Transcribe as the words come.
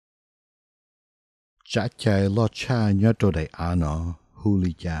Chả chạy lo cha nhớ đồ đầy á nó hù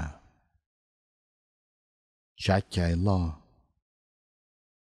lý cha. Chả chạy lo.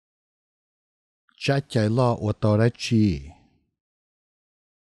 Chả chạy lo ở tàu ra chi.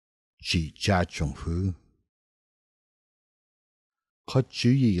 Chỉ cha trồng phứ. Có chú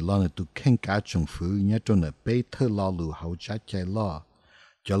ý lo nè tụ khen cá trồng phứ nhớ đồ nè bê thơ lo lù hậu chả chạy lo.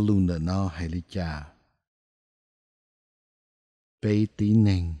 Cho lù nè nó hay lý cha. Bê tí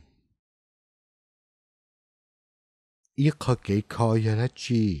nênh. Ý khó kế khó ya ra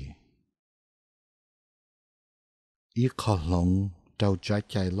chi. Ý khó lông trâu chả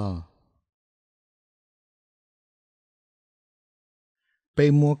chạy lo.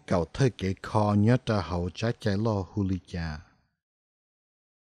 Bê mua cậu thơ kế khó nhớ ra hậu chả chạy lo hù lý cha.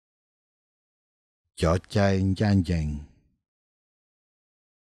 Chó chạy gian dành.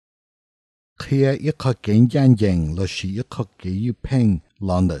 Khi ý khó kế gian dành là sĩ ý khó kế yu phênh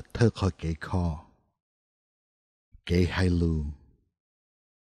lo nợ thơ khó kế khó. Kế hai lưu.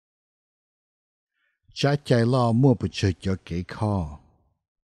 Chá chạy lo mua bù chơi cho kế khó.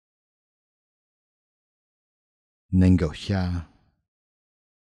 Nên gầu xa.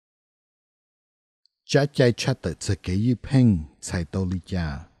 Chá chạy chá tự chá kế yu phênh chạy tô lý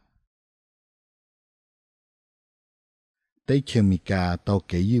cha. Tế chê mì gà tàu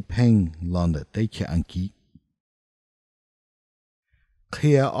kế yu phênh lo nợ tế chê ăn ký.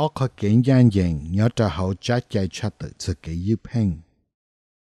 Khi ó khó kế gian dành nhớ ra hậu chá chạy chá tự chá kế yu phênh.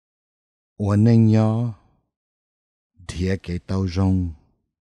 Ủa nên nhớ thịa kế tàu rong.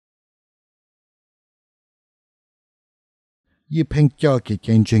 Yu phênh cho kế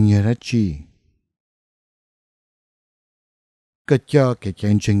chênh chênh nhớ ra chi. Cơ cho kế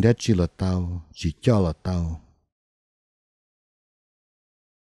chênh chênh ra chi là tàu, chỉ cho là tàu.